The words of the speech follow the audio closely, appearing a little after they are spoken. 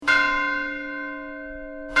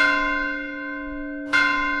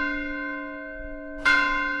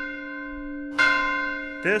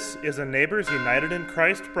This is a Neighbors United in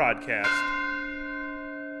Christ broadcast.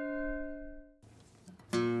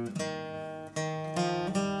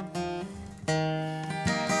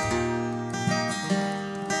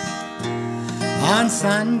 On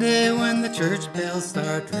Sunday when the church bells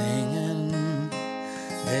start ringing,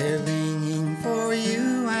 they're ringing for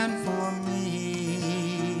you and for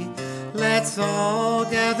me. Let's all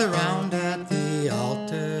gather round at the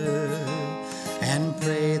altar and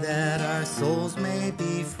pray that our souls may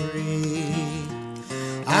be free.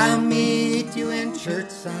 I'll meet you in church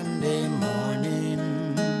Sunday morning,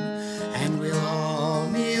 and we'll all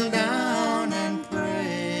kneel down and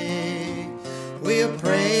pray. We'll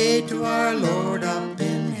pray to our Lord up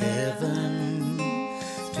in heaven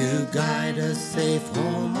to guide us safe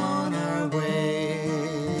home on our way.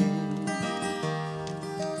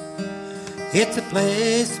 It's a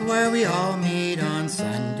place where we all meet on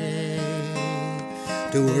Sunday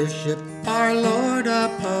to worship our Lord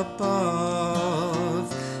up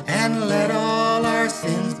above and let all our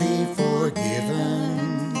sins be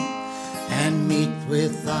forgiven and meet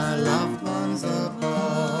with our loved ones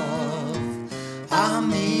above. I'll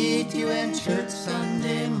meet you in church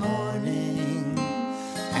Sunday morning,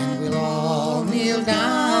 and we'll all kneel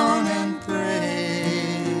down and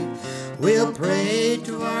pray. We'll pray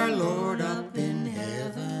to our Lord up in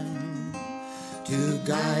heaven to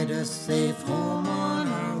guide us safe home on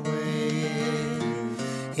our way.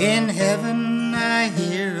 In heaven I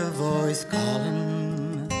hear a voice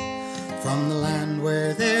calling from the land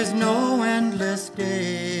where there's no endless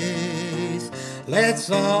days. Let's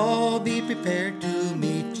all be prepared to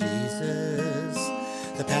meet Jesus.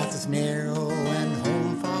 The path is narrow and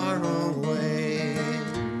home far away.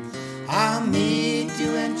 I'll meet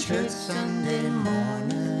you in church Sunday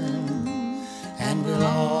morning, and we'll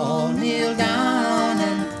all kneel down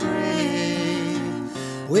and pray.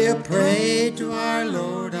 We'll pray to our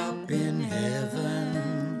Lord up in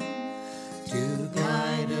heaven to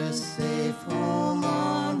guide us safe home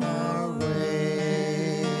on our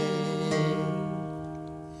way.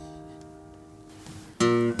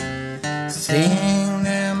 Sing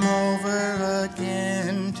them over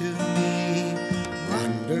again to me,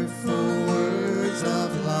 wonderful words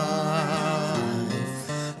of life.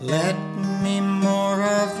 Let me more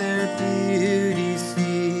of their beauty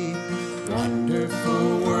see,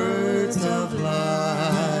 wonderful words of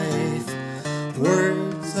life.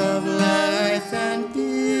 Words of life and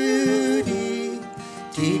beauty,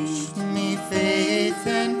 teach me faith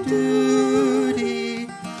and duty.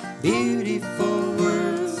 Beautiful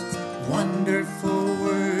words, wonderful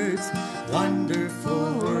words,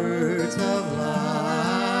 wonderful words of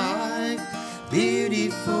life.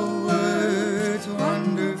 Beautiful words,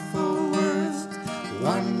 wonderful words,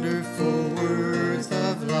 wonderful words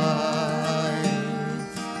of life.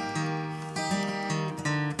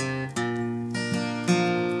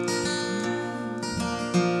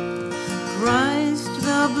 Christ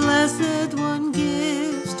the Blessed One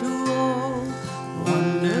gives to all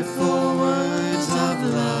wonderful words of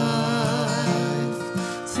life.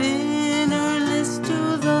 Sinner, list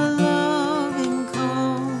to the loving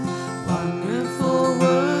call, wonderful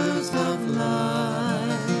words of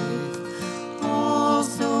life. All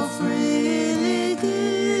so freely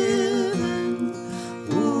given,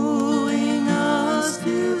 wooing us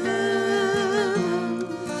to heaven.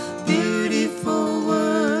 Beautiful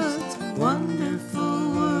words,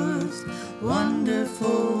 wonderful words,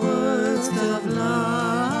 wonderful words of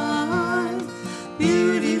life.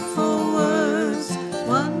 Beautiful words,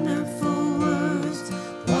 wonderful words,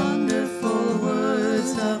 wonderful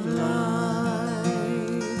words of life.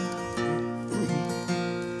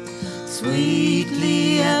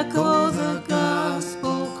 Sweetly echo the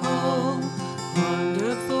gospel call,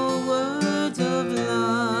 wonderful words of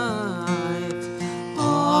life.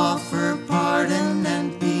 Offer pardon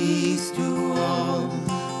and peace to all,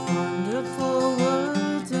 wonderful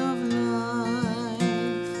words of life.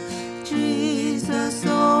 Jesus,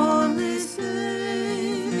 only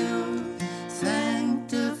Savior,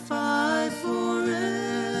 sanctify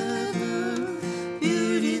forever.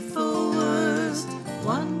 Beautiful words,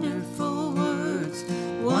 wonderful words,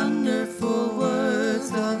 wonderful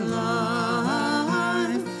words of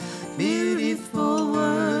life. Beautiful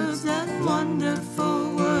words and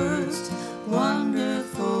wonderful words,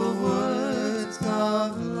 wonderful words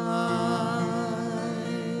of life.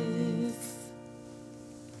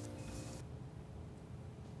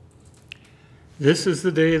 This is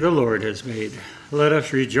the day the Lord has made. Let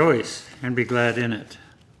us rejoice and be glad in it.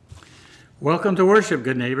 Welcome to worship,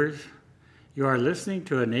 good neighbors. You are listening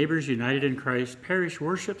to a Neighbors United in Christ parish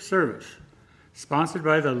worship service, sponsored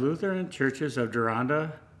by the Lutheran Churches of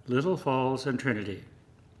Duranda, Little Falls, and Trinity.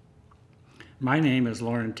 My name is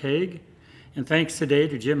Loren Teig, and thanks today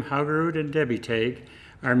to Jim Haugerud and Debbie Teig,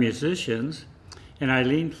 our musicians, and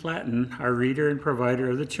Eileen Flatten, our reader and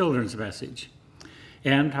provider of the children's message.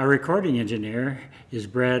 And our recording engineer is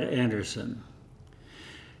Brad Anderson.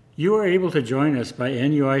 You are able to join us by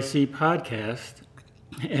NUIC podcast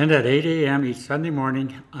and at 8 a.m. each Sunday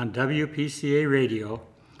morning on WPCA Radio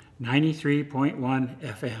 93.1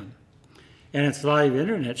 FM. And its live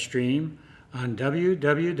internet stream on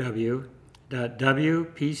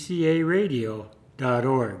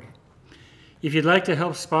www.wpcaradio.org. If you'd like to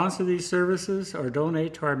help sponsor these services or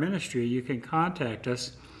donate to our ministry, you can contact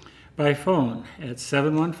us by phone at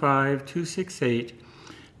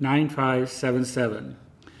 715-268-9577,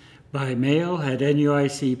 by mail at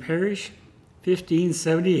NUIC Parish,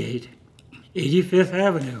 1578 85th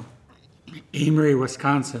Avenue, Amory,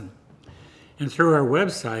 Wisconsin, and through our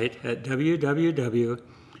website at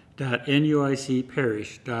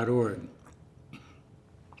www.nuicparish.org.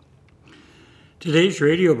 Today's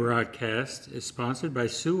radio broadcast is sponsored by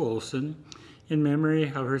Sue Olson in memory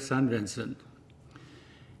of her son Vincent.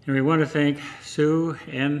 And we want to thank Sue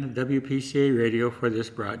and WPCA Radio for this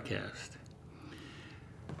broadcast.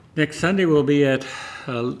 Next Sunday we'll be at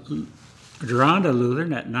Deronda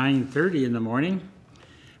Lutheran at 9:30 in the morning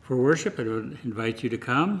for worship. I would invite you to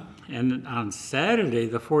come. And on Saturday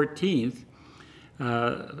the 14th,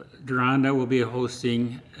 Deronda will be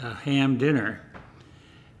hosting a ham dinner.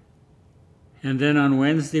 And then on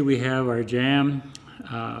Wednesday we have our jam.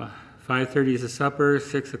 5:30 is a supper,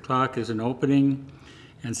 6 o'clock is an opening,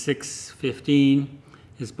 and 6:15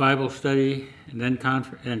 is Bible study, and then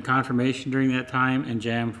confirmation during that time, and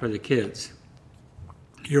jam for the kids.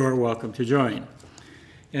 You are welcome to join.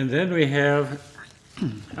 And then we have,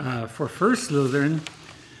 for First Lutheran,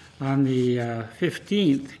 on the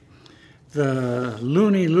 15th, the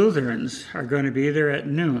Looney Lutherans are going to be there at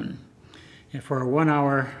noon and for a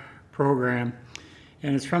 1-hour program.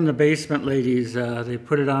 And it's from the Basement Ladies. They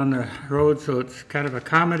put it on the road, so it's kind of a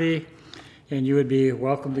comedy. And you would be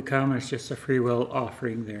welcome to come. It's just a free will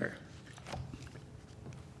offering there.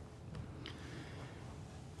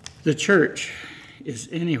 The church is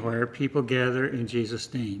anywhere people gather in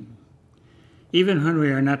Jesus' name. Even when we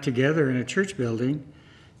are not together in a church building,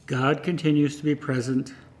 God continues to be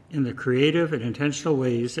present in the creative and intentional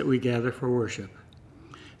ways that we gather for worship.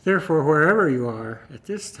 Therefore, wherever you are at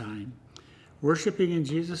this time, worshiping in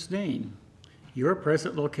Jesus' name, your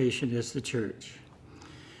present location is the church.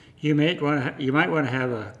 You might want to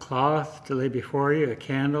have a cloth to lay before you, a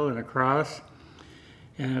candle and a cross,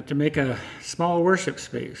 to make a small worship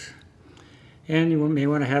space. And you may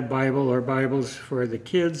want to have Bible or Bibles for the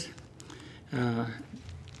kids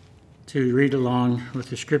to read along with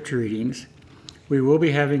the scripture readings. We will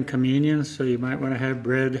be having communion, so you might want to have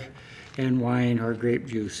bread and wine or grape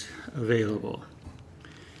juice available.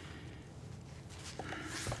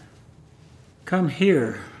 Come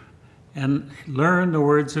here and learn the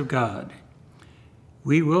words of God.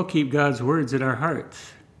 We will keep God's words in our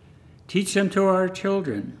hearts. Teach them to our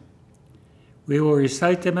children. We will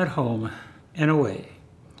recite them at home and away,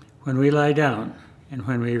 when we lie down and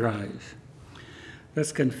when we rise.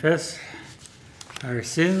 Let's confess our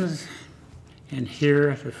sins and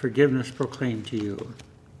hear the forgiveness proclaimed to you.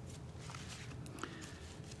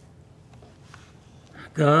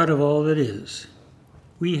 God of all that is,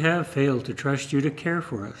 we have failed to trust you to care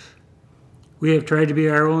for us. We have tried to be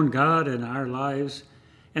our own God in our lives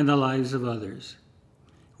and the lives of others.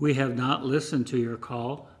 We have not listened to your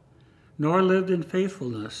call, nor lived in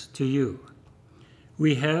faithfulness to you.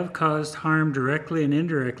 We have caused harm directly and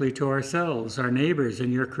indirectly to ourselves, our neighbors,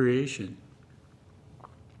 and your creation.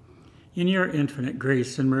 In your infinite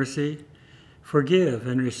grace and mercy, forgive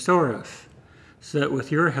and restore us, so that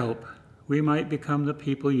with your help, we might become the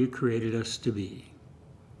people you created us to be.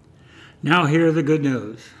 Now hear the good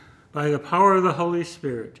news. By the power of the Holy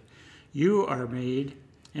Spirit, you are made,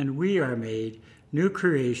 and we are made, new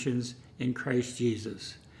creations in Christ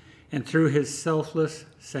Jesus, and through his selfless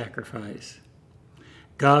sacrifice.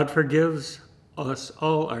 God forgives us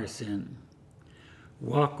all our sin.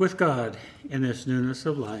 Walk with God in this newness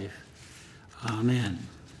of life. Amen.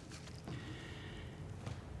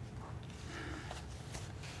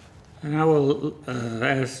 And I will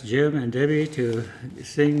ask Jim and Debbie to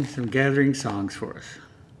sing some gathering songs for us.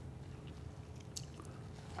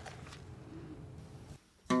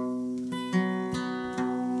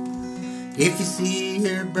 If you see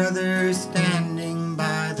your brother standing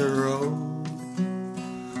by the road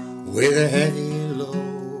with a heavy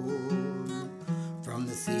load from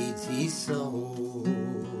the seeds he sowed,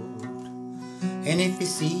 and if you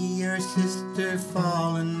see your sister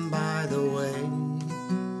falling by the way,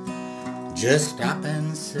 just stop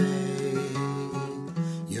and say,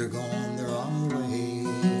 you're going the wrong way.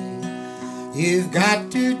 You've got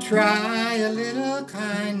to try a little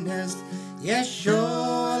kindness. Yes, show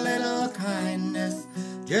a little kindness.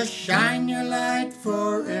 Just shine your light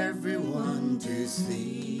for everyone to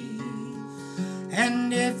see.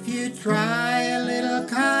 And if you try a little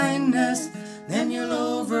kindness, then you'll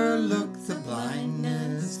overlook the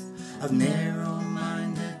blindness of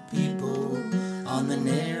narrow-minded people on the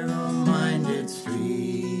narrow-minded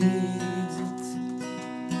streets.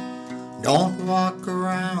 Don't walk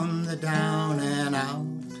around the down and out.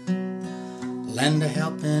 Lend a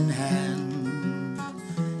helping hand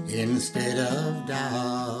instead of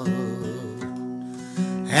doubt.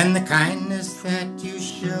 And the kindness that you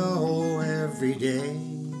show every day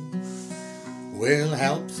will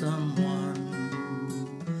help someone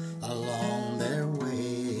along their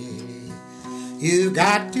way. You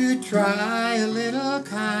got to try a little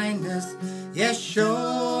kindness. Yes,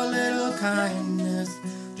 show a little kindness.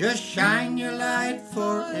 Just shine your light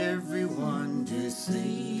for everyone to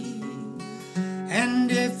see. And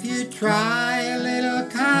if you try a little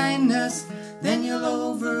kindness, then you'll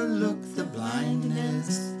overlook the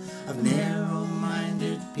blindness of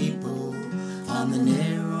narrow-minded people on the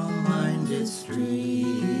narrow-minded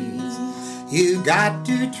streets. You got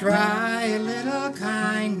to try a little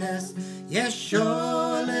kindness. Yes,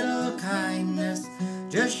 show a little kindness.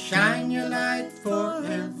 Just shine your light for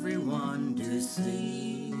everyone to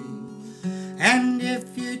see. And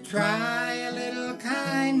if you try a little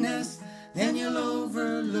kindness, then you'll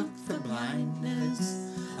overlook the blindness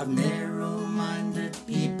of narrow-minded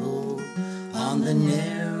people on the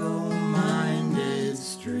narrow-minded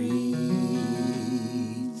streets.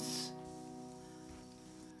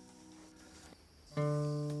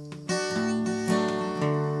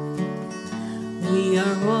 We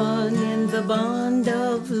are one in the bond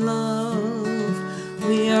of love.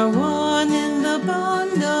 We are one in the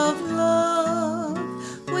bond of love.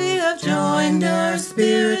 We have joined our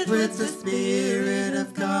spirit with the Spirit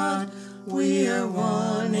of God. We are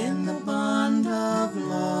one in the bond of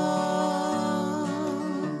love.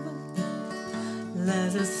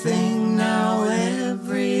 Let us sing now,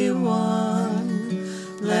 everyone.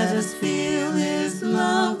 Let us feel His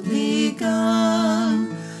love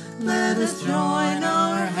begun. Let us join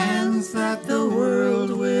our hands that the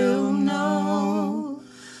world will know.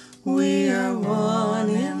 We are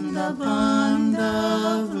one in the bond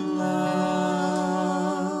of love.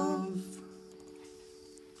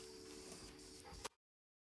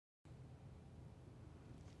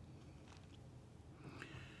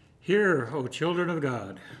 Hear, O children of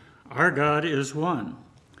God, our God is one.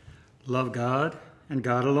 Love God and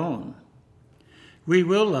God alone. We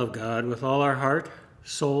will love God with all our heart,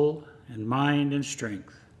 soul, and mind and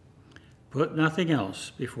strength. Put nothing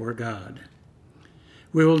else before God.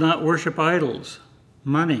 We will not worship idols,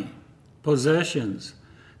 money, possessions,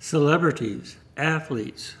 celebrities,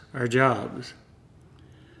 athletes, our jobs.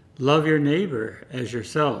 Love your neighbor as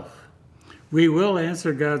yourself. We will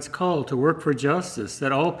answer God's call to work for justice,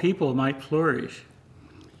 that all people might flourish.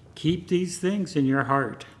 Keep these things in your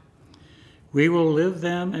heart. We will live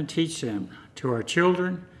them and teach them to our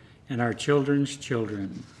children and our children's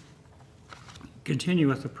children. Continue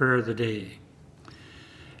with the prayer of the day.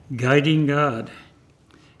 Guiding God,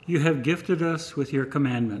 you have gifted us with your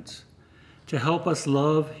commandments to help us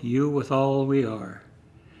love you with all we are,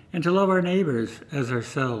 and to love our neighbors as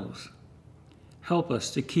ourselves. Help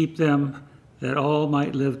us to keep them, that all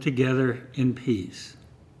might live together in peace.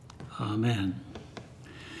 Amen.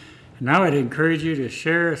 And now I'd encourage you to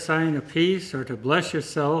share a sign of peace or to bless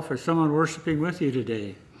yourself or someone worshiping with you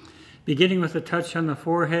today. Beginning with a touch on the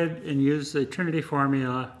forehead, and use the Trinity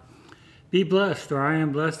formula. Be blessed, or I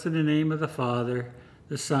am blessed in the name of the Father,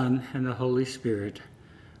 the Son, and the Holy Spirit.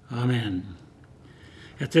 Amen.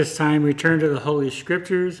 At this time, we turn to the Holy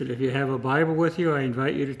Scriptures, and if you have a Bible with you, I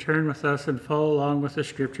invite you to turn with us and follow along with the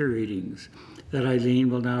Scripture readings that Eileen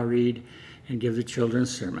will now read and give the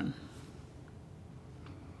children's sermon.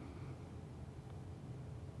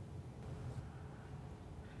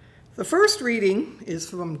 The first reading is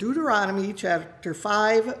from Deuteronomy chapter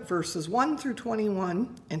 5, verses 1 through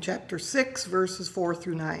 21, and chapter 6, verses 4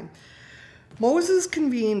 through 9. Moses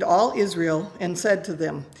convened all Israel and said to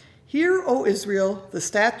them, "Hear, O Israel, the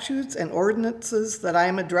statutes and ordinances that I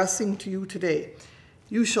am addressing to you today.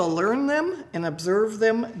 You shall learn them and observe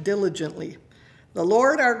them diligently. The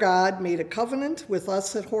Lord our God made a covenant with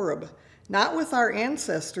us at Horeb. Not with our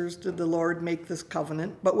ancestors did the Lord make this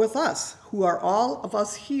covenant, but with us, who are all of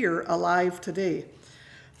us here alive today.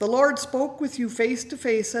 The Lord spoke with you face to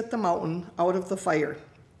face at the mountain out of the fire.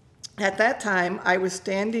 At that time I was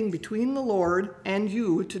standing between the Lord and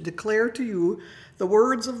you to declare to you the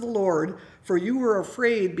words of the Lord, for you were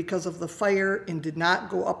afraid because of the fire and did not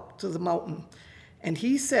go up to the mountain. And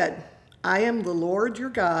he said, I am the Lord your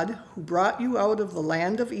God, who brought you out of the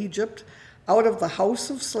land of Egypt, out of the house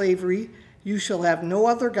of slavery. You shall have no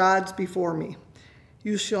other gods before me.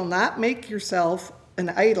 You shall not make yourself an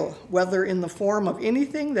idol, whether in the form of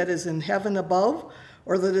anything that is in heaven above,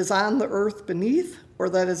 or that is on the earth beneath, or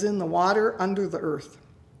that is in the water under the earth.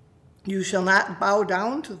 You shall not bow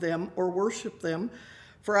down to them or worship them,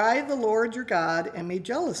 for I, the Lord your God, am a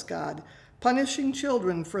jealous God, punishing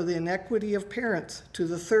children for the iniquity of parents to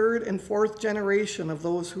the third and fourth generation of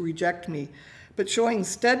those who reject me, but showing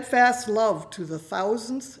steadfast love to the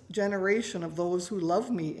thousandth generation of those who love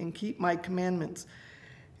me and keep my commandments.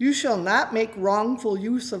 You shall not make wrongful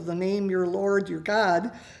use of the name your Lord your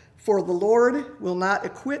God, for the Lord will not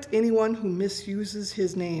acquit anyone who misuses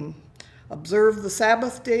his name. Observe the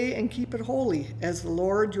Sabbath day and keep it holy, as the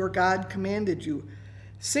Lord your God commanded you.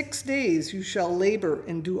 6 days you shall labor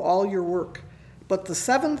and do all your work, but the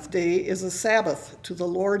seventh day is a Sabbath to the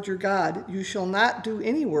Lord your God. You shall not do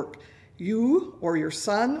any work, you or your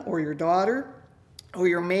son or your daughter, or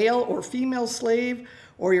your male or female slave,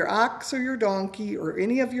 or your ox or your donkey, or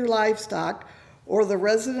any of your livestock, or the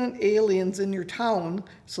resident aliens in your town,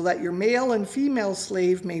 so that your male and female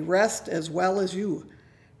slave may rest as well as you.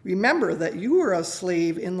 Remember that you were a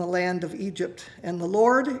slave in the land of Egypt, and the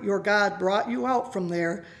Lord your God brought you out from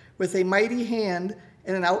there with a mighty hand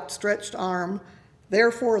and an outstretched arm.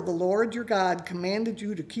 Therefore the Lord your God commanded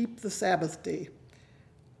you to keep the Sabbath day.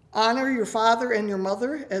 Honor your father and your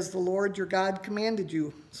mother as the Lord your God commanded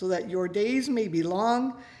you, so that your days may be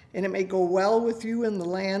long and it may go well with you in the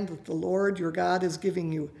land that the Lord your God is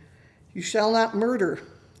giving you. You shall not murder,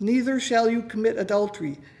 neither shall you commit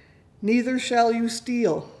adultery, neither shall you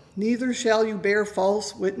steal, neither shall you bear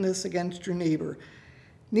false witness against your neighbor,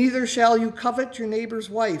 neither shall you covet your neighbor's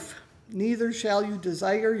wife, neither shall you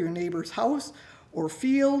desire your neighbor's house or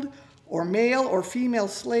field or male or female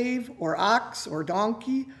slave or ox or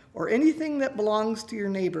donkey or anything that belongs to your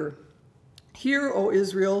neighbor. Hear, O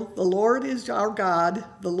Israel, the Lord is our God,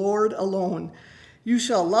 the Lord alone. You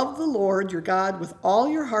shall love the Lord your God with all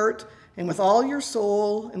your heart and with all your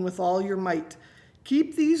soul and with all your might.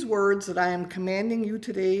 Keep these words that I am commanding you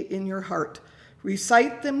today in your heart.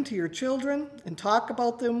 Recite them to your children and talk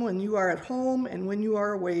about them when you are at home and when you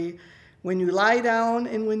are away, when you lie down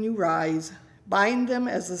and when you rise. Bind them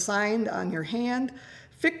as a sign on your hand,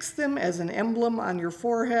 fix them as an emblem on your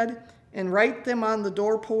forehead, and write them on the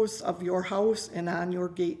doorposts of your house and on your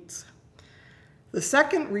gates. The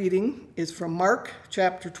second reading is from Mark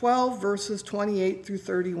chapter 12, verses 28 through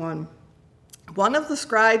 31. One of the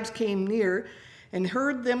scribes came near and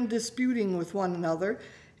heard them disputing with one another,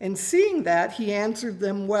 and seeing that, he answered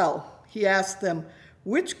them well. He asked them,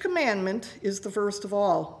 which commandment is the first of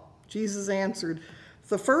all? Jesus answered,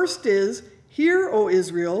 the first is, Hear, O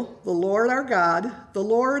Israel, the Lord our God, the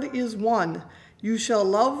Lord is one. You shall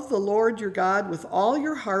love the Lord your God with all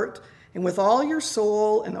your heart and with all your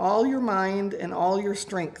soul and all your mind and all your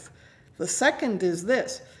strength. The second is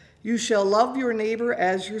this, you shall love your neighbor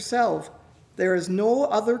as yourself. There is no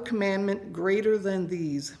other commandment greater than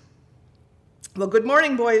these. Well, good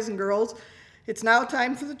morning, boys and girls. It's now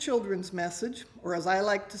time for the children's message, or as I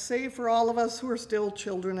like to say, for all of us who are still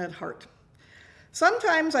children at heart.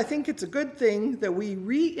 Sometimes I think it's a good thing that we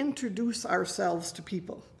reintroduce ourselves to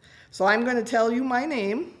people. So I'm going to tell you my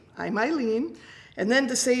name. I'm Eileen. And then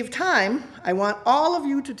to save time, I want all of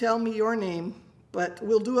you to tell me your name, but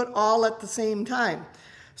we'll do it all at the same time.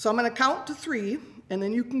 So I'm going to count to 3, and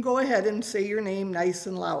then you can go ahead and say your name nice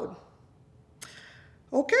and loud.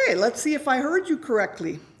 Okay, let's see if I heard you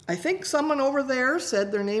correctly. I think someone over there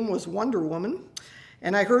said their name was Wonder Woman,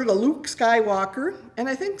 and I heard a Luke Skywalker, and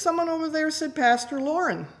I think someone over there said Pastor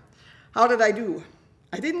Loren. How did I do?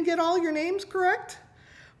 I didn't get all your names correct?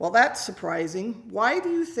 Well, that's surprising. Why do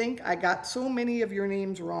you think I got so many of your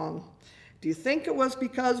names wrong? Do you think it was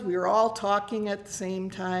because we were all talking at the same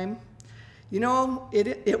time? You know,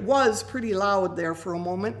 it was pretty loud there for a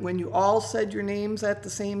moment when you all said your names at the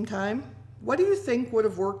same time. What do you think would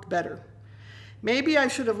have worked better? Maybe I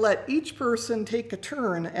should have let each person take a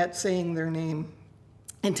turn at saying their name.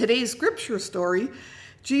 In today's scripture story,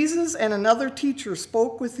 Jesus and another teacher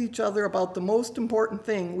spoke with each other about the most important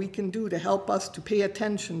thing we can do to help us to pay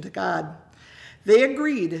attention to God. They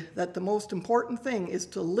agreed that the most important thing is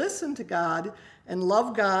to listen to God and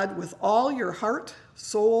love God with all your heart,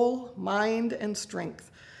 soul, mind, and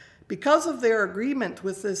strength. Because of their agreement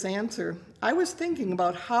with this answer, I was thinking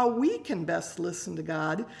about how we can best listen to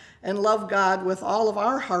God and love God with all of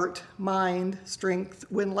our heart, mind, strength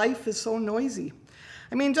when life is so noisy.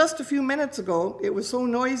 I mean, just a few minutes ago, it was so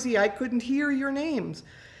noisy I couldn't hear your names.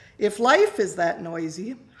 If life is that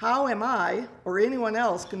noisy, how am I or anyone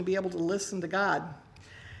else going to be able to listen to God?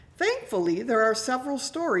 Thankfully, there are several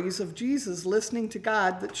stories of Jesus listening to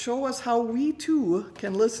God that show us how we too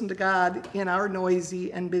can listen to God in our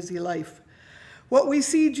noisy and busy life. What we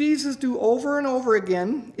see Jesus do over and over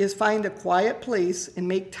again is find a quiet place and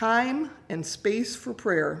make time and space for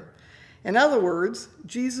prayer. In other words,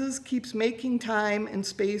 Jesus keeps making time and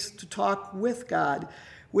space to talk with God,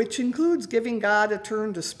 which includes giving God a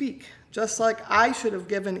turn to speak, just like I should have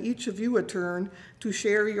given each of you a turn to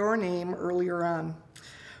share your name earlier on.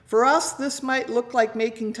 For us, this might look like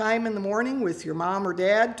making time in the morning with your mom or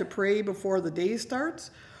dad to pray before the day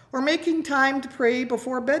starts, or making time to pray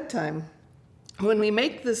before bedtime. When we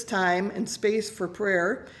make this time and space for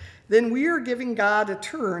prayer, then we are giving God a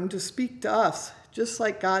turn to speak to us, just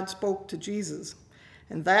like God spoke to Jesus.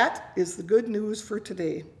 And that is the good news for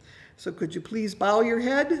today. So could you please bow your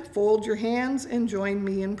head, fold your hands, and join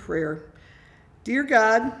me in prayer. Dear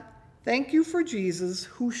God, thank you for Jesus,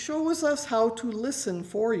 who shows us how to listen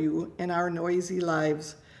for you in our noisy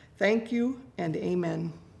lives. Thank you and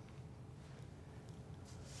amen.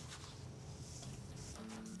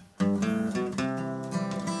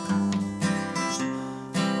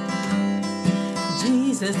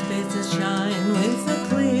 Jesus bids us shine with a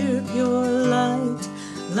clear, pure light,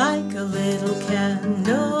 like a little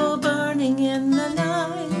candle burning in the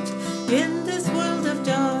night. In this world of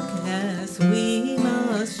darkness we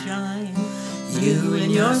must shine. You in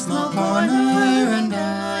your small corner and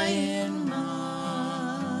I in mine.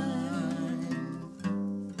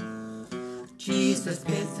 Jesus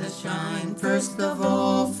bids us shine first of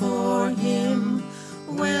all for him.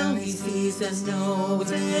 Well, he sees and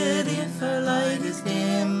knows it if our light is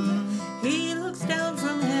dim. He looks down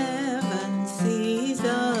from heaven, sees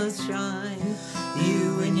us shine.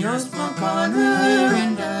 You in your small corner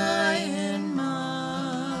and I in mine.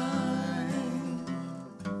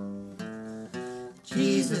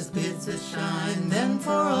 Jesus bids us shine then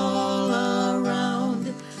for all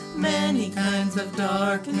around. Many kinds of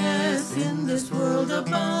darkness in this world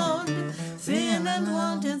abound. Sin and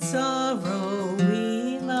want and sorrow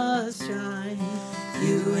we must shine.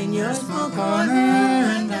 You in your small corner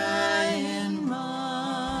and I in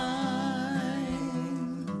mine.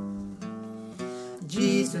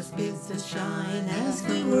 Jesus bids us shine as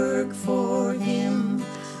we work for him,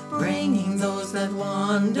 bringing those that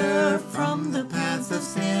wander from the paths of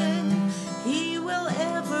sin. He will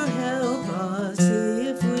ever help us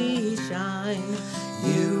if we shine.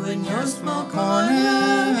 You in your small corner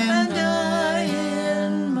and I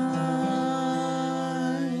in mine.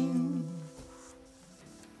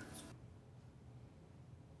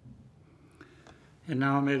 And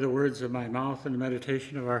now may the words of my mouth and the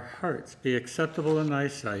meditation of our hearts be acceptable in thy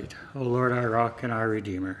sight, O Lord, our rock and our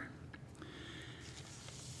redeemer.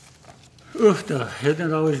 Isn't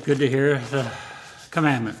it always good to hear the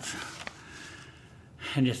commandments?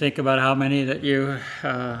 And you think about how many that you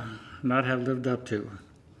not have lived up to.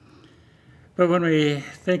 But when we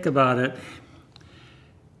think about it,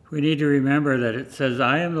 we need to remember that it says,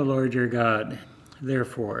 I am the Lord your God.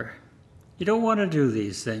 Therefore, you don't want to do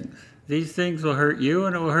these things. These things will hurt you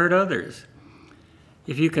and it will hurt others.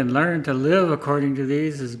 If you can learn to live according to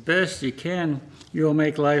these as best you can, you will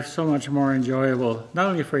make life so much more enjoyable, not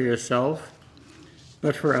only for yourself,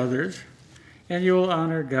 but for others. And you will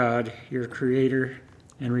honor God, your Creator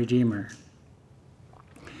and Redeemer.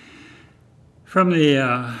 From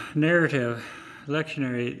the narrative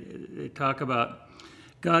lectionary, they talk about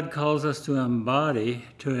God calls us to embody,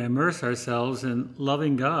 to immerse ourselves in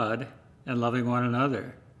loving God and loving one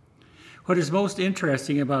another. What is most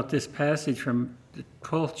interesting about this passage from the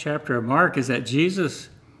 12th chapter of Mark is that Jesus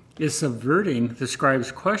is subverting the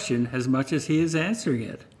scribe's question as much as he is answering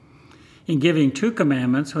it. In giving 2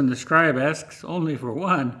 commandments when the scribe asks only for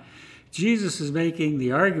one, Jesus is making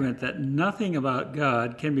the argument that nothing about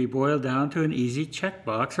God can be boiled down to an easy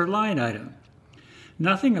checkbox or line item.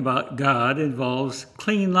 Nothing about God involves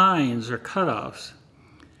clean lines or cutoffs.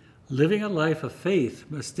 Living a life of faith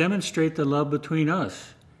must demonstrate the love between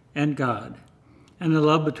us and God, and the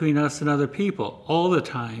love between us and other people all the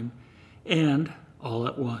time and all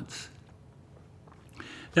at once.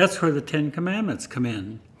 That's where the 10 Commandments come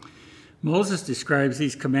in. Moses describes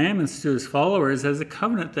these commandments to his followers as a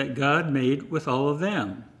covenant that God made with all of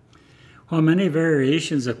them. While many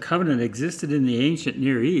variations of covenant existed in the ancient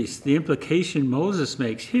Near East, the implication Moses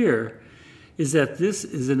makes here is that this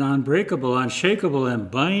is an unbreakable, unshakable,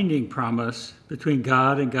 and binding promise between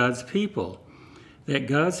God and God's people, that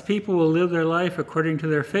God's people will live their life according to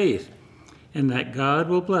their faith, and that God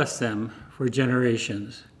will bless them for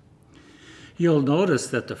generations. You'll notice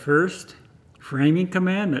that the first framing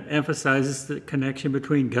commandment emphasizes the connection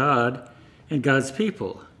between God and God's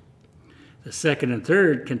people. The second and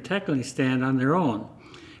third can technically stand on their own,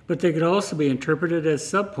 but they could also be interpreted as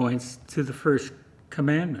subpoints to the first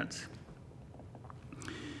commandments.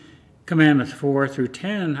 Commandments 4 through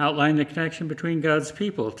 10 outline the connection between God's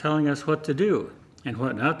people, telling us what to do and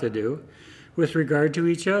what not to do with regard to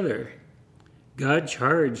each other. God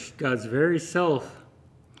charged God's very self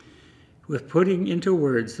with putting into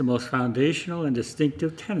words the most foundational and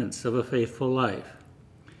distinctive tenets of a faithful life.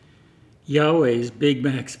 Yahweh's Big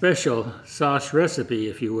Mac special sauce recipe,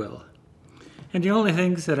 if you will. And the only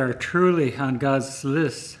things that are truly on God's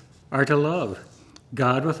list are to love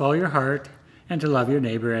God with all your heart and to love your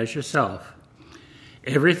neighbor as yourself.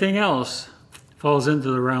 Everything else falls into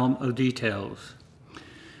the realm of details.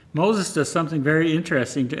 Moses does something very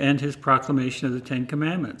interesting to end his proclamation of the Ten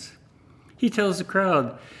Commandments. He tells the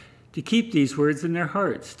crowd to keep these words in their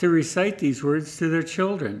hearts, to recite these words to their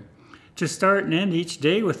children, to start and end each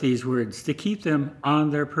day with these words, to keep them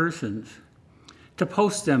on their persons, to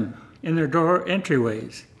post them in their door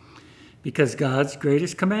entryways, because God's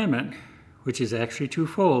greatest commandment, which is actually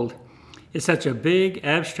twofold, is such a big,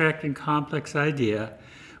 abstract, and complex idea.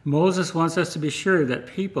 Moses wants us to be sure that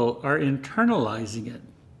people are internalizing it,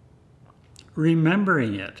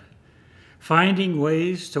 remembering it, finding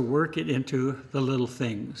ways to work it into the little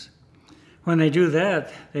things. When they do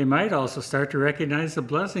that, they might also start to recognize the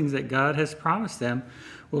blessings that God has promised them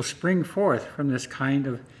will spring forth from this kind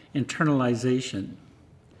of internalization.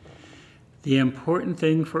 The important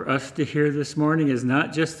thing for us to hear this morning is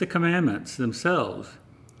not just the commandments themselves.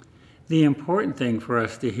 The important thing for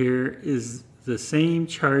us to hear is the same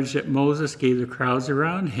charge that Moses gave the crowds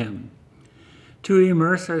around him, to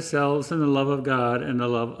immerse ourselves in the love of God and the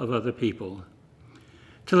love of other people,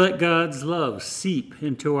 to let God's love seep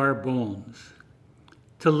into our bones,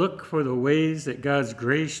 to look for the ways that God's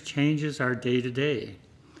grace changes our day-to-day.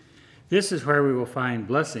 This is where we will find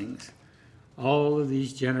blessings all of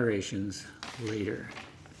these generations later.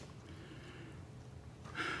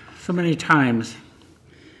 So many times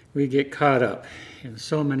we get caught up in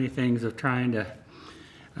so many things of trying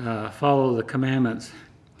to follow the commandments.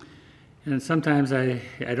 And sometimes I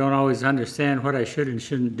don't always understand what I should and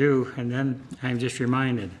shouldn't do, and then I'm just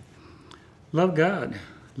reminded, love God,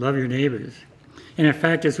 love your neighbors. And in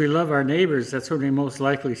fact, as we love our neighbors, that's when we most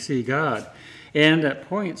likely see God. And at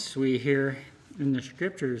points we hear in the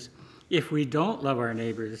scriptures, if we don't love our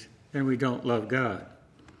neighbors, then we don't love God.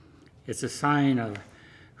 It's a sign of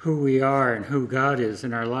who we are and who God is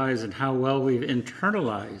in our lives and how well we've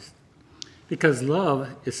internalized. Because love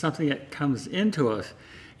is something that comes into us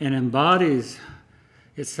and embodies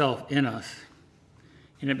itself in us,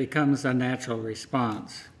 and it becomes a natural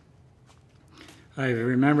response. I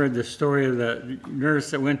remembered the story of the nurse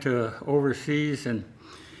that went to overseas, and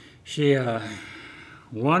she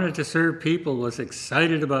wanted to serve people, was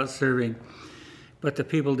excited about serving, but the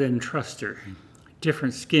people didn't trust her.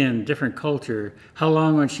 Different skin, different culture, how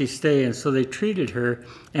long would she stay? And so they treated her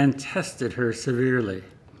and tested her severely.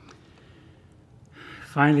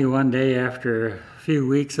 Finally, one day after a few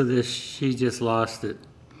weeks of this, she just lost it.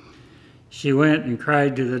 She went and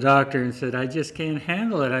cried to the doctor and said, I just can't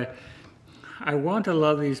handle it. I want to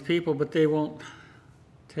love these people, but they won't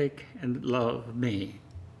take and love me.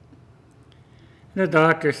 And the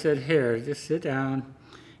doctor said, here, just sit down.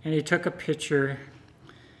 And he took a pitcher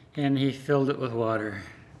and he filled it with water.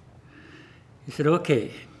 He said,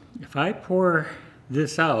 okay, if I pour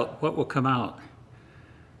this out, what will come out?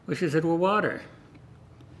 Well, she said, well, water.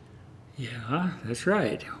 Yeah, that's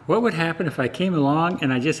right. What would happen if I came along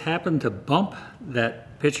and I just happened to bump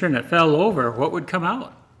that pitcher and it fell over? What would come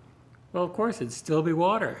out? Well, of course, it'd still be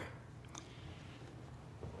water.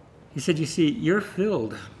 He said, you see, you're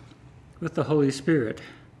filled with the Holy Spirit.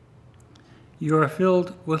 You are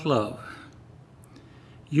filled with love.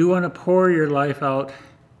 You want to pour your life out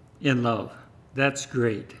in love. That's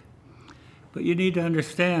great. But you need to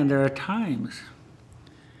understand there are times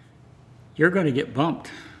you're going to get bumped.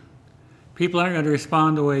 People aren't going to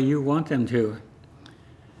respond the way you want them to.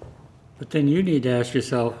 But then you need to ask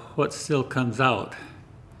yourself what still comes out.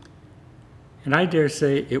 And I dare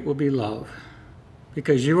say it will be love.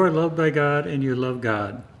 Because you are loved by God and you love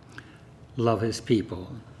God. Love his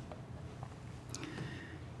people.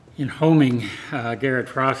 In Homing, Garrett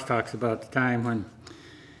Frost talks about the time when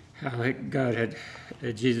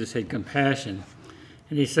Jesus had compassion.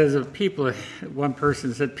 And he says of people, one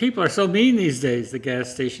person said, "People are so mean these days," the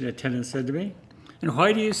gas station attendant said to me. "And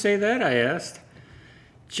why do you say that?" I asked.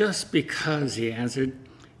 "Just because," he answered.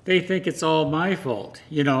 "They think it's all my fault,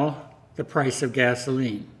 the price of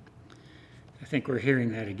gasoline." I think we're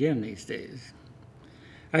hearing that again these days.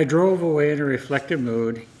 I drove away in a reflective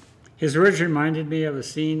mood. His words reminded me of a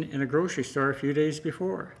scene in a grocery store a few days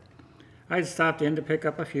before. I'd stopped in to pick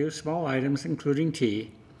up a few small items, including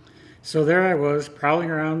tea. So there I was, prowling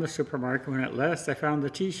around the supermarket when at last I found the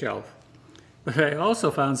tea shelf. But I also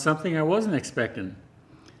found something I wasn't expecting: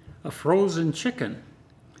 a frozen chicken.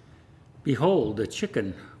 Behold, the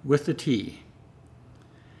chicken with the tea.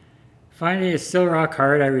 Finding it still rock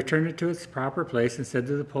hard, I returned it to its proper place and said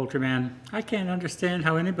to the poultryman, "I can't understand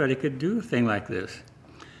how anybody could do a thing like this."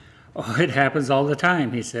 "Oh, it happens all the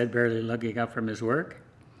time," he said, barely looking up from his work.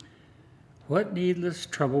 What needless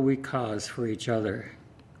trouble we cause for each other.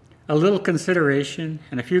 A little consideration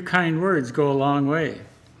and a few kind words go a long way.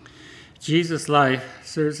 Jesus' life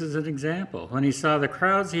serves as an example. When he saw the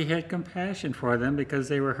crowds, he had compassion for them because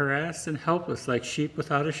they were harassed and helpless like sheep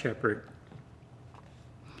without a shepherd.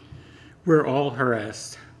 We're all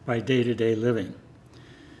harassed by day-to-day living.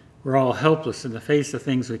 We're all helpless in the face of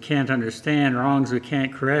things we can't understand, wrongs we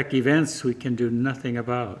can't correct, events we can do nothing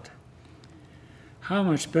about. How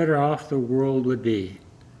much better off the world would be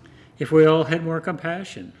if we all had more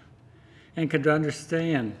compassion and could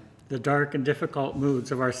understand the dark and difficult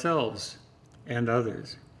moods of ourselves and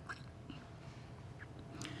others.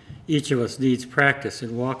 Each of us needs practice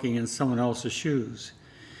in walking in someone else's shoes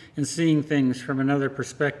and seeing things from another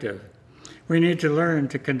perspective. We need to learn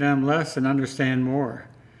to condemn less and understand more,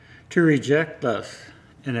 to reject less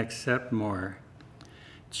and accept more.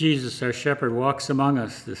 Jesus, our shepherd, walks among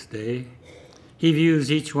us this day. He views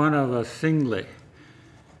each one of us singly.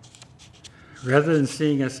 Rather than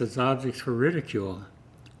seeing us as objects for ridicule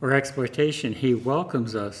or exploitation, he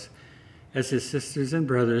welcomes us as his sisters and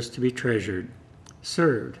brothers to be treasured,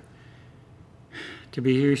 served, to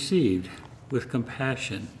be received with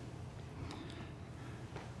compassion.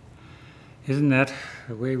 Isn't that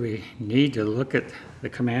the way we need to look at the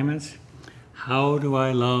commandments? How do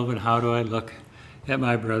I love and how do I look at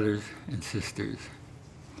my brothers and sisters?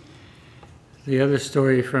 The other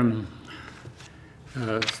stories from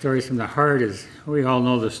the heart is, we all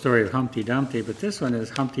know the story of Humpty-Dumpty, but this one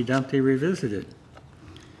is Humpty-Dumpty revisited.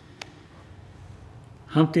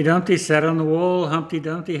 Humpty-Dumpty sat on the wall,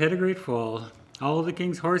 Humpty-Dumpty had a great fall. All the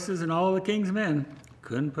king's horses and all the king's men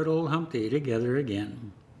couldn't put old Humpty together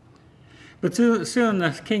again. But soon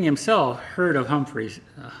the king himself heard of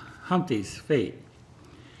Humpty's fate,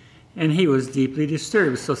 and he was deeply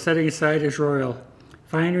disturbed. So setting aside his royal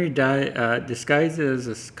finery, disguised as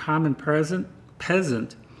a common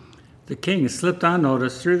peasant, the king slipped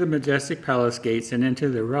unnoticed through the majestic palace gates and into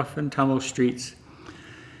the rough and tumble streets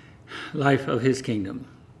life of his kingdom.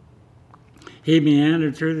 He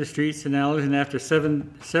meandered through the streets and alleys, and after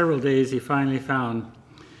several days he finally found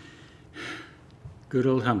good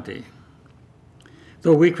old Humpty.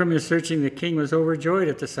 Though weak from his searching, the king was overjoyed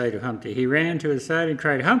at the sight of Humpty. He ran to his side and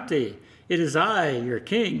cried, "Humpty, it is I, your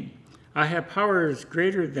king. I have powers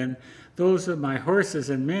greater than those of my horses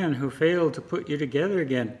and men who failed to put you together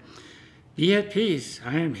again. Be at peace.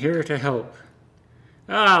 I am here to help."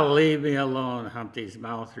 "Ah, leave me alone," Humpty's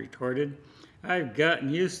mouth retorted. "I've gotten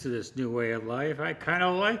used to this new way of life. I kind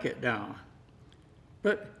of like it now."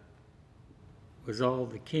 But was all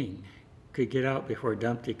the king could get out before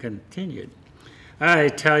Dumpty continued. "I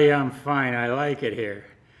tell you, I'm fine. I like it here.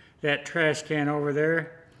 That trash can over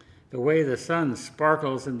there, the way the sun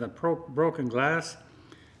sparkles in the broken glass,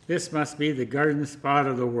 this must be the garden spot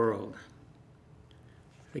of the world."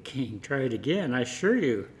 The king tried again. "I assure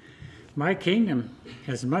you, my kingdom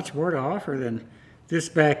has much more to offer than this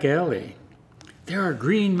back alley. There are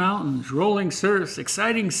green mountains, rolling surfs,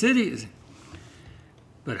 exciting cities."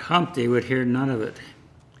 But Humpty would hear none of it,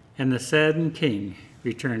 and the saddened king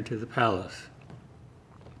returned to the palace.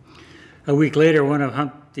 A week later, one of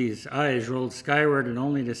Humpty's eyes rolled skyward, and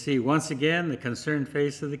only to see once again the concerned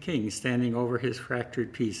face of the king standing over his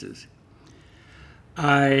fractured pieces.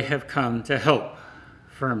 "I have come to help,"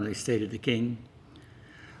 firmly stated the king.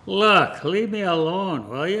 "Look, leave me alone,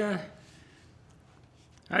 will you?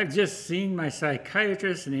 I've just seen my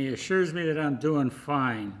psychiatrist, and he assures me that I'm doing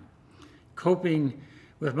fine, coping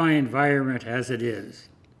with my environment as it is.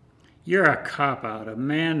 You're a cop-out. A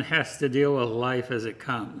man has to deal with life as it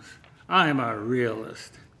comes. I'm a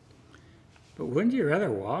realist." "But wouldn't you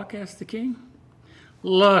rather walk?" asked the king.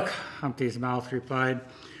 "Look," Humpty's mouth replied,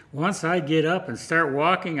 "once I get up and start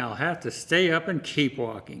walking, I'll have to stay up and keep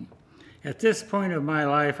walking. At this point of my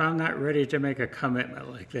life, I'm not ready to make a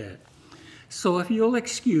commitment like that. So if you'll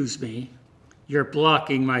excuse me, you're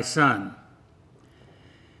blocking my son."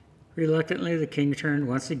 Reluctantly, the king turned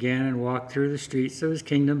once again and walked through the streets of his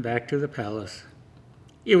kingdom back to the palace.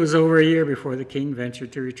 It was over a year before the king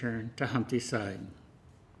ventured to return to Humpty's side.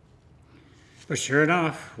 But sure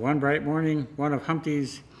enough, one bright morning, one of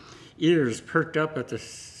Humpty's ears perked up at the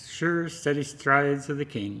sure, steady strides of the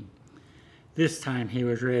king. This time he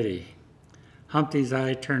was ready. Humpty's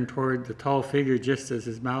eye turned toward the tall figure just as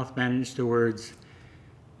his mouth managed the words,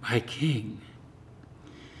 "My king."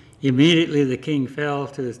 Immediately the king fell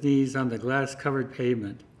to his knees on the glass-covered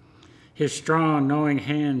pavement. His strong, knowing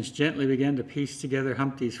hands gently began to piece together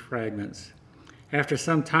Humpty's fragments. After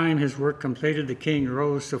some time, his work completed, the king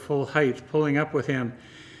rose to full height, pulling up with him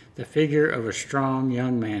the figure of a strong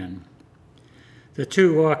young man. The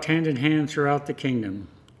two walked hand in hand throughout the kingdom.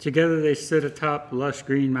 Together they stood atop lush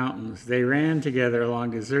green mountains. They ran together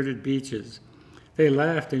along deserted beaches. They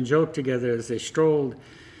laughed and joked together as they strolled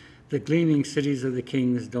the gleaming cities of the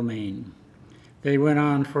king's domain. They went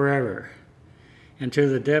on forever, and to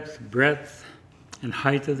the depth, breadth, and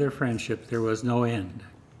height of their friendship there was no end.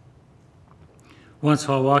 Once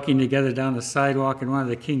while walking together down the sidewalk in one of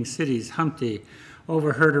the king's cities, Humpty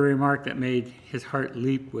overheard a remark that made his heart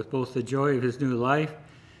leap with both the joy of his new life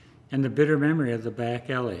and the bitter memory of the back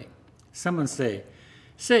alley. Someone say,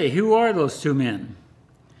 "Who are those two men?"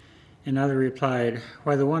 Another replied,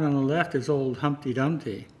 "Why, the one on the left is old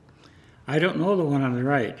Humpty-Dumpty. I don't know the one on the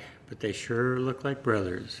right, but they sure look like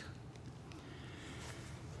brothers."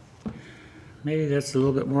 Maybe that's a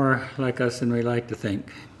little bit more like us than we like to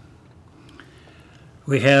think.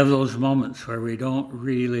 We have those moments where we don't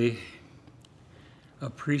really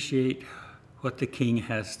appreciate what the King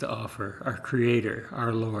has to offer, our Creator,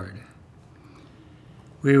 our Lord.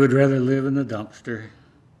 We would rather live in the dumpster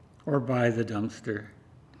or by the dumpster.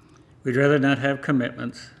 We'd rather not have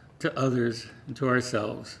commitments to others and to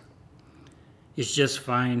ourselves. It's just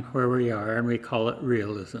fine where we are, and we call it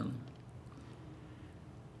realism.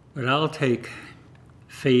 But I'll take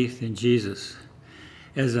faith in Jesus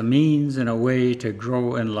as a means and a way to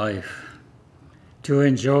grow in life, to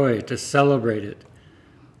enjoy, to celebrate it,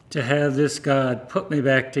 to have this God put me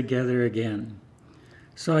back together again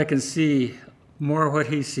so I can see more what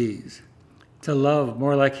he sees, to love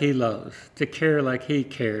more like he loves, to care like he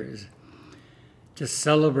cares, to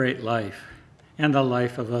celebrate life and the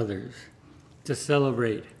life of others, to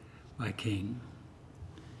celebrate my King.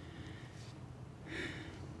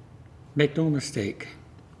 Make no mistake,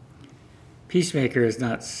 peacemaker is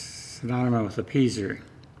not synonymous with appeaser.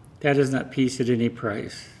 That is not peace at any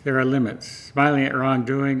price. There are limits. Smiling at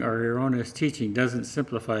wrongdoing or erroneous teaching doesn't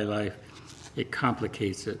simplify life, it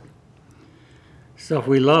complicates it. So if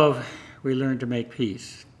we love, we learn to make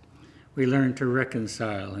peace. We learn to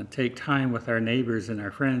reconcile and take time with our neighbors and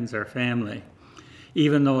our friends, our family,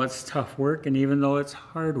 even though it's tough work and even though it's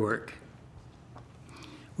hard work.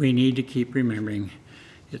 We need to keep remembering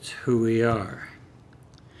it's who we are.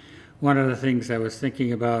 One of the things I was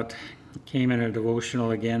thinking about came in a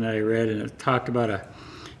devotional again that I read, and it talked about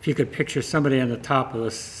if you could picture somebody on the top of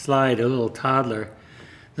a slide, a little toddler,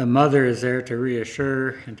 the mother is there to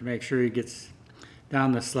reassure and to make sure he gets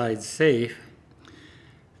down the slide safe.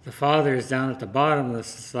 The father is down at the bottom of the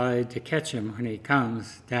slide to catch him when he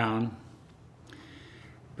comes down.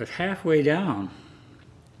 But halfway down,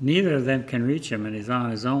 neither of them can reach him, and he's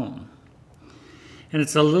on his own. And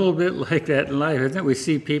it's a little bit like that in life, isn't it? We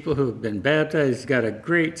see people who have been baptized, got a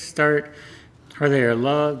great start, or they are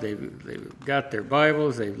loved, they've got their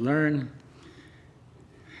Bibles, they've learned,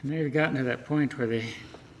 and they've gotten to that point where they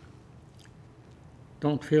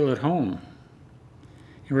don't feel at home.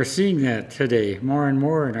 And we're seeing that today more and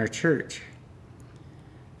more in our church,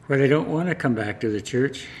 where they don't want to come back to the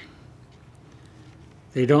church.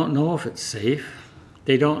 They don't know if it's safe.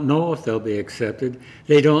 They don't know if they'll be accepted.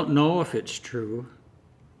 They don't know if it's true.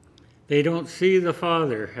 They don't see the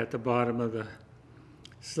Father at the bottom of the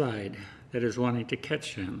slide that is wanting to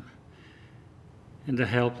catch them and to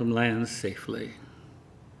help them land safely.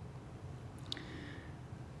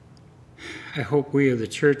 I hope we of the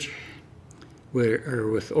church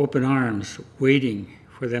are with open arms waiting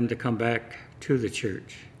for them to come back to the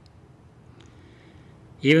church.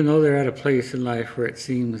 Even though they're at a place in life where it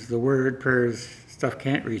seems the word, prayers, stuff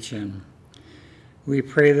can't reach them, we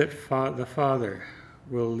pray that the Father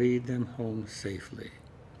will lead them home safely,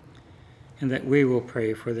 and that we will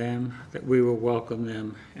pray for them, that we will welcome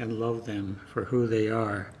them and love them for who they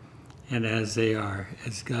are and as they are,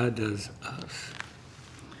 as God does us.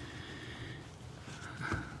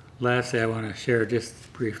 Lastly, I want to share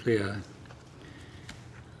just briefly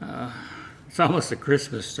It's almost a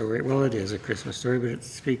Christmas story. Well, it is a Christmas story, but it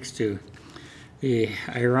speaks to the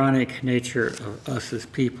ironic nature of us as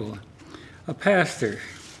people. A pastor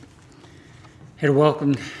had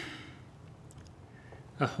welcomed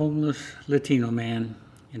a homeless Latino man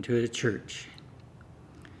into a church.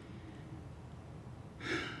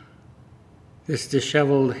 This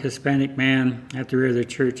disheveled Hispanic man at the rear of the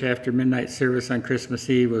church after midnight service on Christmas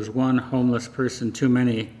Eve was one homeless person too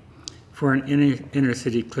many for an inner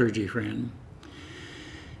city clergy friend.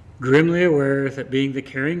 Grimly aware that being the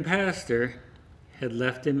caring pastor had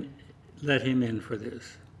let him in for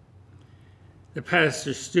this. The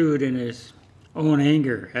pastor stewed in his own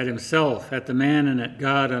anger at himself, at the man, and at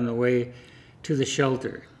God on the way to the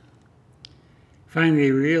shelter. Finally,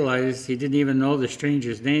 he realized he didn't even know the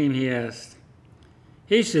stranger's name. He asked,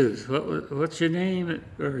 "Jesus, what's your name?"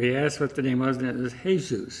 Or he asked what the name was, and it was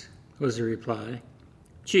Jesus, was the reply.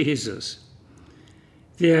 Jesus.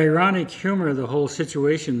 The ironic humor of the whole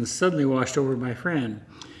situation suddenly washed over my friend.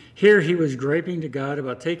 Here he was griping to God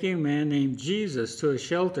about taking a man named Jesus to a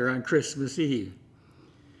shelter on Christmas Eve.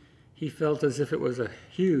 He felt as if it was a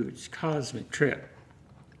huge cosmic trip.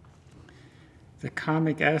 The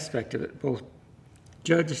comic aspect of it both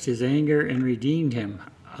judged his anger and redeemed him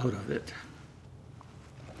out of it.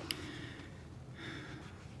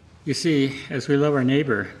 You see, as we love our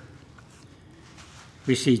neighbor,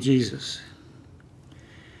 we see Jesus.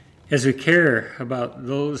 As we care about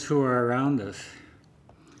those who are around us,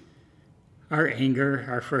 our anger,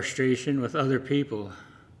 our frustration with other people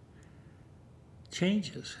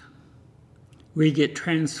changes. We get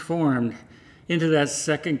transformed into that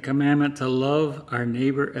second commandment to love our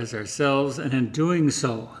neighbor as ourselves, and in doing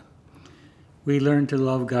so, we learn to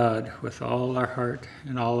love God with all our heart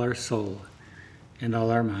and all our soul and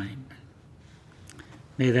all our mind.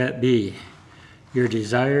 May that be your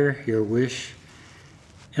desire, your wish,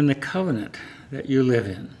 and the covenant that you live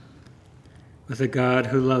in with a God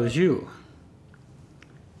who loves you.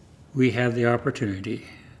 We have the opportunity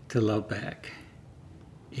to love back.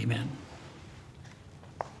 Amen.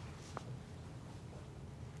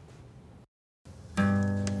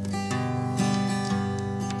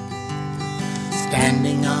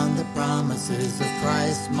 Standing on the promises of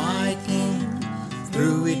Christ my King,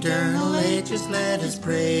 through eternal ages let his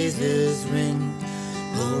praises ring.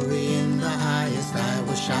 Glory in the highest I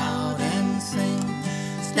will shout and sing,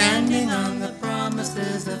 standing on the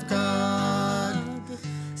promises of God.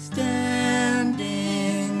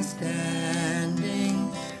 Standing,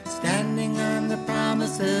 standing, standing on the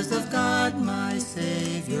promises of God my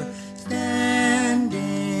Savior.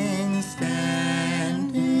 Standing, standing,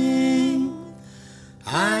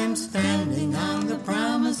 I'm standing on the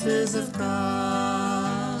promises of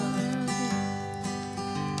God.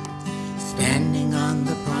 Standing on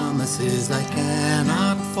the promises I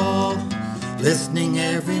cannot fall, listening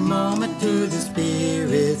every moment to the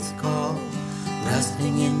Spirit's call,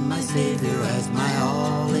 resting in my Savior as my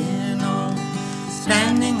all in all.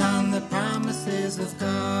 Standing on the promises of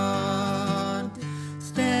God.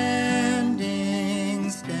 Standing,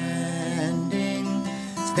 standing,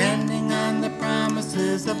 standing on the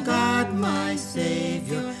promises of God my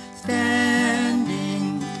Savior.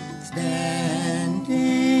 Standing, standing,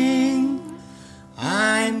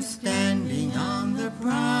 I'm standing on the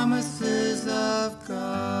promises of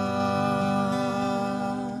God.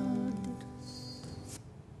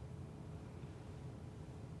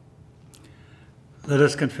 Let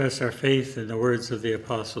us confess our faith in the words of the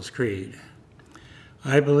Apostles' Creed.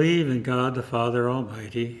 I believe in God the Father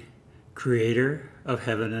Almighty, creator of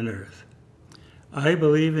heaven and earth. I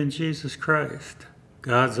believe in Jesus Christ,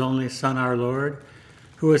 God's only Son, our Lord,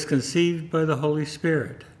 who was conceived by the Holy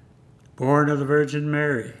Spirit, born of the Virgin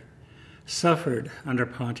Mary, suffered under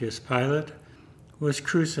Pontius Pilate, was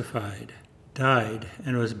crucified, died,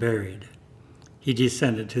 and was buried. He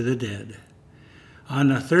descended to the dead. On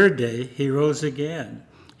the third day, he rose again.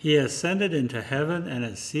 He ascended into heaven and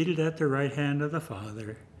is seated at the right hand of the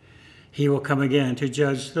Father. He will come again to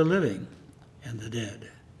judge the living and the dead.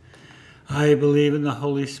 I believe in the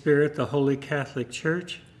Holy Spirit, the Holy Catholic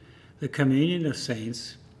Church, the communion of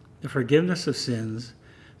saints, the forgiveness of sins,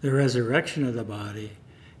 the resurrection of the body,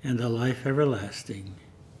 and the life everlasting.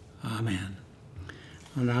 Amen.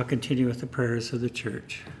 I'll now continue with the prayers of the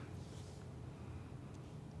church.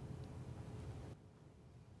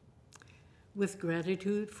 With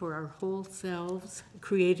gratitude for our whole selves,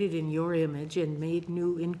 created in your image and made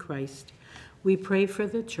new in Christ, we pray for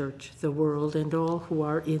the church, the world, and all who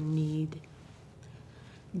are in need.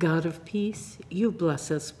 God of peace, you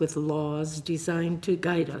bless us with laws designed to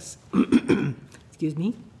guide us. Excuse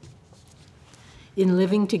me. in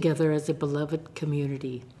living together as a beloved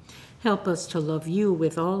community. Help us to love you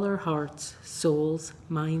with all our hearts, souls,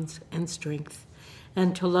 minds, and strength,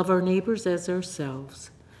 and to love our neighbors as ourselves.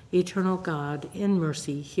 Eternal God, in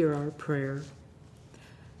mercy, hear our prayer.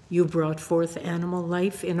 You brought forth animal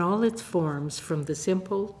life in all its forms, from the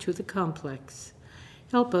simple to the complex.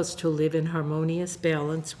 Help us to live in harmonious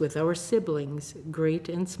balance with our siblings, great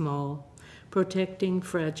and small, protecting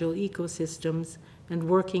fragile ecosystems and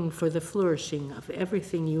working for the flourishing of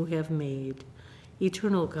everything you have made.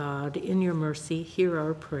 Eternal God, in your mercy, hear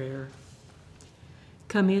our prayer.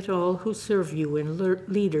 Commit all who serve you in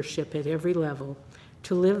leadership at every level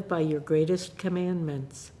to live by your greatest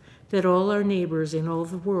commandments, that all our neighbors in all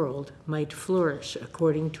the world might flourish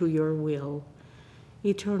according to your will.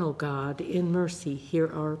 Eternal God, in mercy,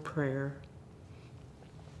 hear our prayer.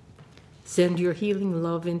 Send your healing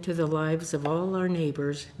love into the lives of all our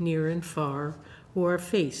neighbors, near and far, who are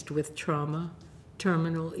faced with trauma,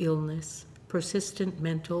 terminal illness, persistent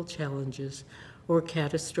mental challenges, or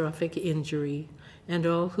catastrophic injury, and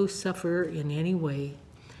all who suffer in any way,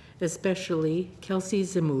 especially Kelsey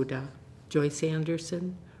Zamuda, Joyce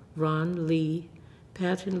Anderson, Ron Lee,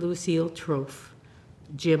 Pat and Lucille Trofe,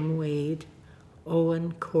 Jim Wade,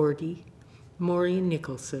 Owen Cordy, Maury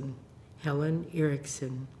Nicholson, Helen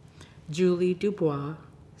Erickson, Julie Dubois,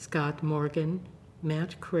 Scott Morgan,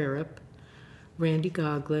 Matt Crarup, Randy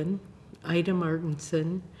Goglin, Ida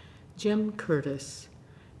Martinson, Jim Curtis,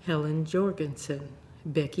 Helen Jorgensen,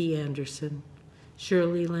 Becky Anderson,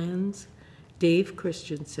 Shirley Lands, Dave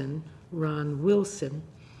Christensen, Ron Wilson,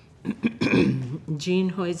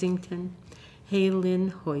 Jean Hoisington,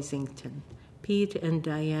 Haylyn Hoisington, Pete and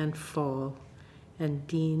Diane Fall, and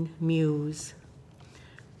Dean Muse.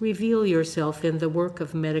 Reveal yourself in the work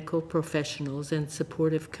of medical professionals and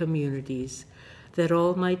supportive communities, that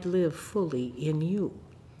all might live fully in you.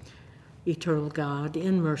 Eternal God,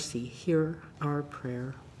 in mercy, hear our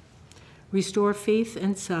prayer. Restore faith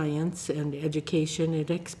and science and education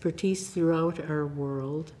and expertise throughout our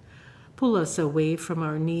world. Pull us away from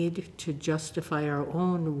our need to justify our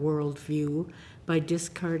own worldview by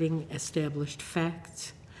discarding established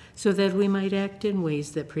facts, so that we might act in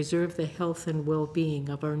ways that preserve the health and well-being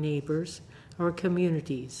of our neighbors, our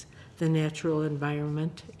communities, the natural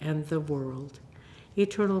environment, and the world.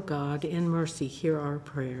 Eternal God, in mercy, hear our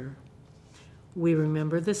prayer. We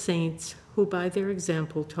remember the saints who by their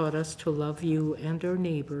example taught us to love you and our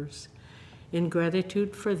neighbors. In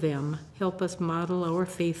gratitude for them, help us model our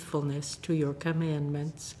faithfulness to your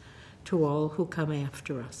commandments to all who come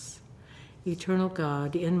after us. Eternal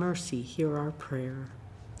God, in mercy, hear our prayer.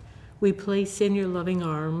 We place in your loving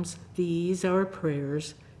arms these our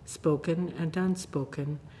prayers, spoken and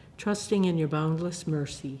unspoken, trusting in your boundless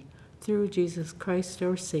mercy, through Jesus Christ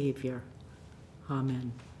our Savior.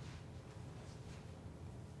 Amen.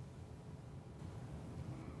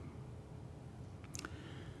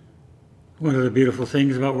 One of the beautiful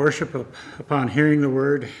things about worship, upon hearing the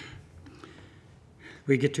word,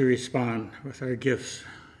 we get to respond with our gifts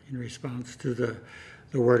in response to the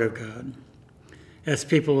word of God. As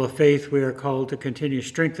people of faith, we are called to continue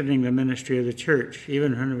strengthening the ministry of the church,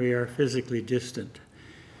 even when we are physically distant.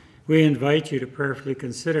 We invite you to prayerfully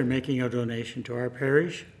consider making a donation to our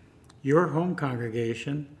parish, your home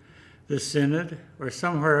congregation, the synod, or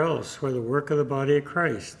somewhere else where the work of the body of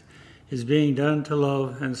Christ is being done to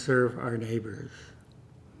love and serve our neighbors.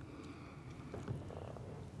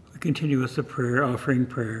 We continue with the offering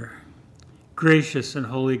prayer. Gracious and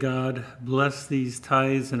holy God, bless these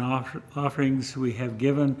tithes and offerings we have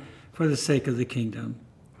given for the sake of the kingdom.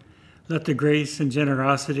 Let the grace and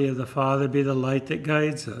generosity of the Father be the light that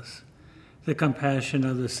guides us, the compassion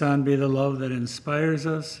of the Son be the love that inspires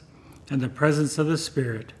us, and the presence of the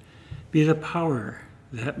Spirit be the power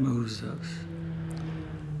that moves us.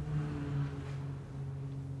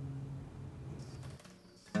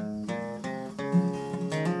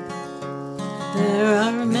 There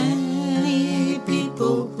are many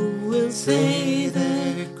people who will say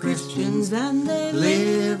they're Christians and they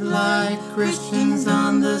live like Christians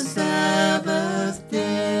on the Sabbath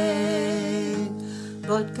day.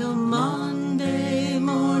 But come Monday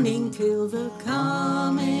morning till the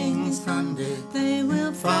coming Sunday, they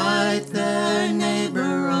will fight their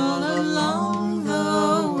neighbor all along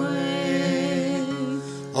the way.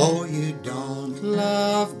 Oh, you don't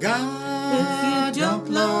love God If you don't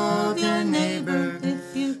love your neighbor,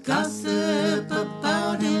 if you gossip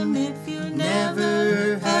about him, if you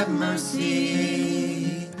never have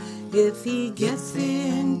mercy, if he gets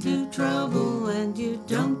into trouble and you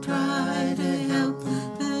don't try to help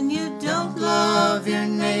him, then you don't love your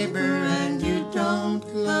neighbor and you don't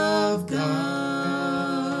love God.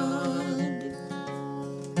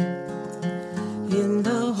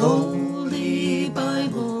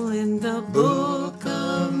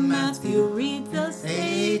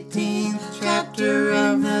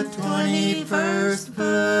 the 21st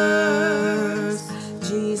verse.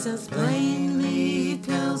 Jesus plainly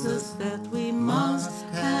tells us that we must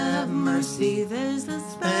have mercy. There's a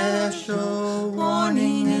special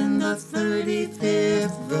warning in the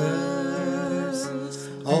 35th verse.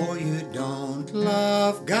 Oh, you don't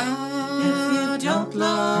love God If you don't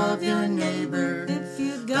love your neighbor, if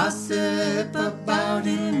you gossip about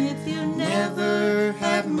him, if you never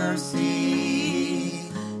have mercy.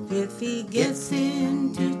 if he gets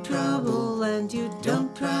into trouble and you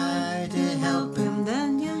don't try to help him,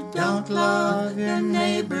 then you Don't love your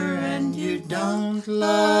neighbor and you don't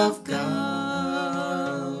love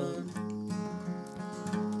God.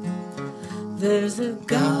 There's a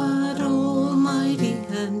God Almighty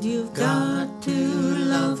and you've got to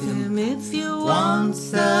love him if you want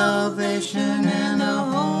Salvation and a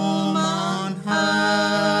home on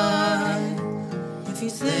high. If you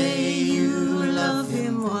say you love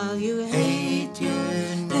him while you hate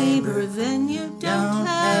your neighbor, then you don't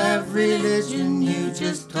have religion, you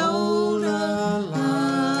just told a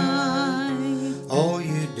lie. Oh,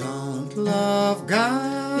 you don't love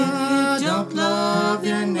God. If you don't love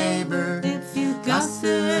your neighbor. If you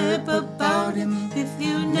gossip about him, if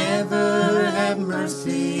you Never have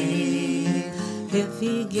mercy. if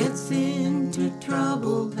he gets into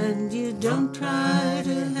trouble and you don't try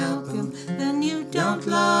to help him, then you don't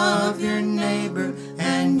love your neighbor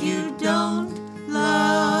and you don't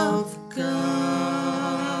love God.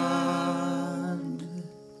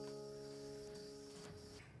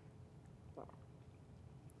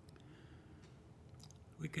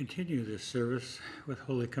 We continue this service with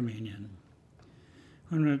Holy Communion.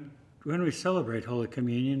 When we celebrate Holy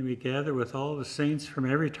Communion, we gather with all the saints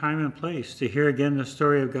from every time and place to hear again the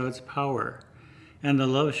story of God's power and the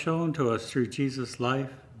love shown to us through Jesus' life,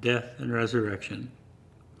 death, and resurrection.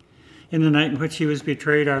 In the night in which he was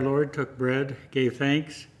betrayed, our Lord took bread, gave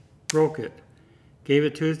thanks, broke it, gave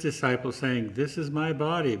it to his disciples, saying, "This is my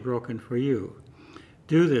body broken for you.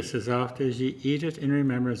 Do this as often as ye eat it in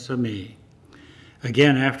remembrance of me."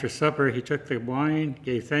 Again, after supper, he took the wine,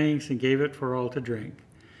 gave thanks, and gave it for all to drink,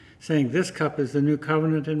 saying, "This cup is the new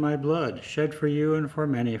covenant in my blood, shed for you and for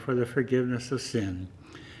many for the forgiveness of sin.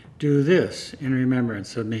 Do this in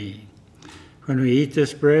remembrance of me." When we eat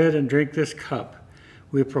this bread and drink this cup,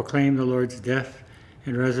 we proclaim the Lord's death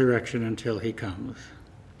and resurrection until he comes.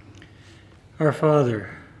 Our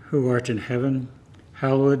Father, who art in heaven,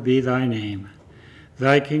 hallowed be thy name.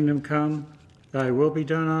 Thy kingdom come, thy will be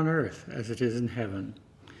done on earth as it is in heaven.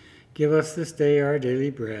 Give us this day our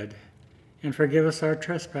daily bread, and forgive us our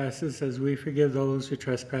trespasses as we forgive those who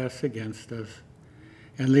trespass against us.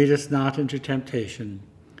 And lead us not into temptation,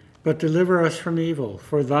 but deliver us from evil.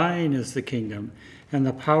 For thine is the kingdom, and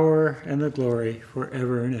the power, and the glory,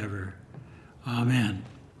 forever and ever. Amen.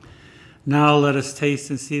 Now let us taste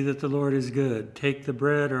and see that the Lord is good. Take the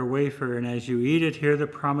bread or wafer, and as you eat it, hear the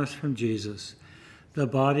promise from Jesus, the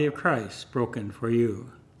body of Christ broken for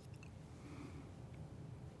you.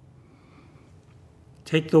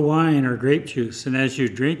 Take the wine or grape juice, and as you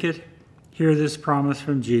drink it, hear this promise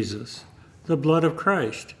from Jesus, the blood of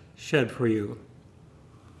Christ shed for you.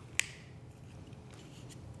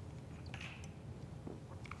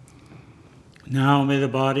 Now may the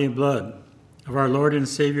body and blood of our Lord and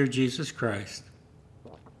Savior Jesus Christ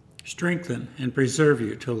strengthen and preserve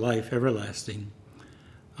you to life everlasting.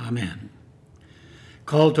 Amen.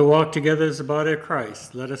 Called to walk together as the body of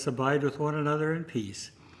Christ, let us abide with one another in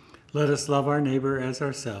peace. Let us love our neighbor as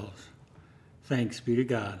ourselves. Thanks be to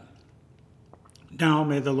God. Now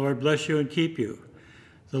may the Lord bless you and keep you.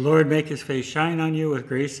 The Lord make his face shine on you with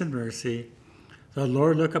grace and mercy. The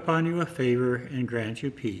Lord look upon you with favor and grant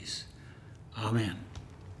you peace. Amen.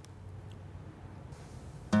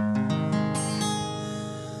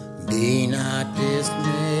 Be not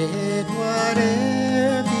dismayed,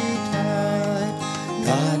 whatever betide,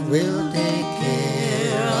 God will take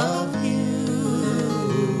care of you.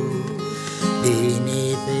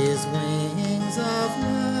 Beneath his wings of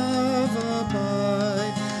love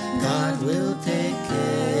abide, God will take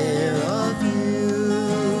care of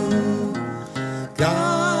you.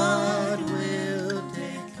 God will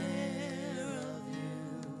take care of you.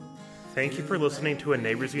 Thank you for listening to a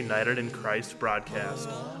Neighbors United in Christ broadcast.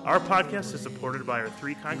 Our podcast is supported by our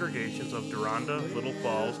three congregations of Deronda, Little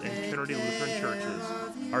Falls, and Trinity Lutheran Churches,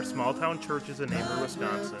 our small-town churches in Amer,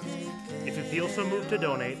 Wisconsin. If you feel so moved to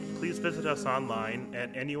donate, please visit us online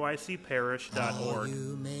at nuicparish.org.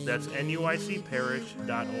 That's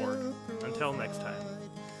nuicparish.org. Until next time.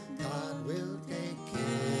 God will take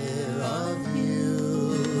care of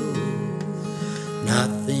you.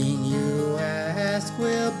 Nothing you ask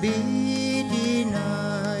will be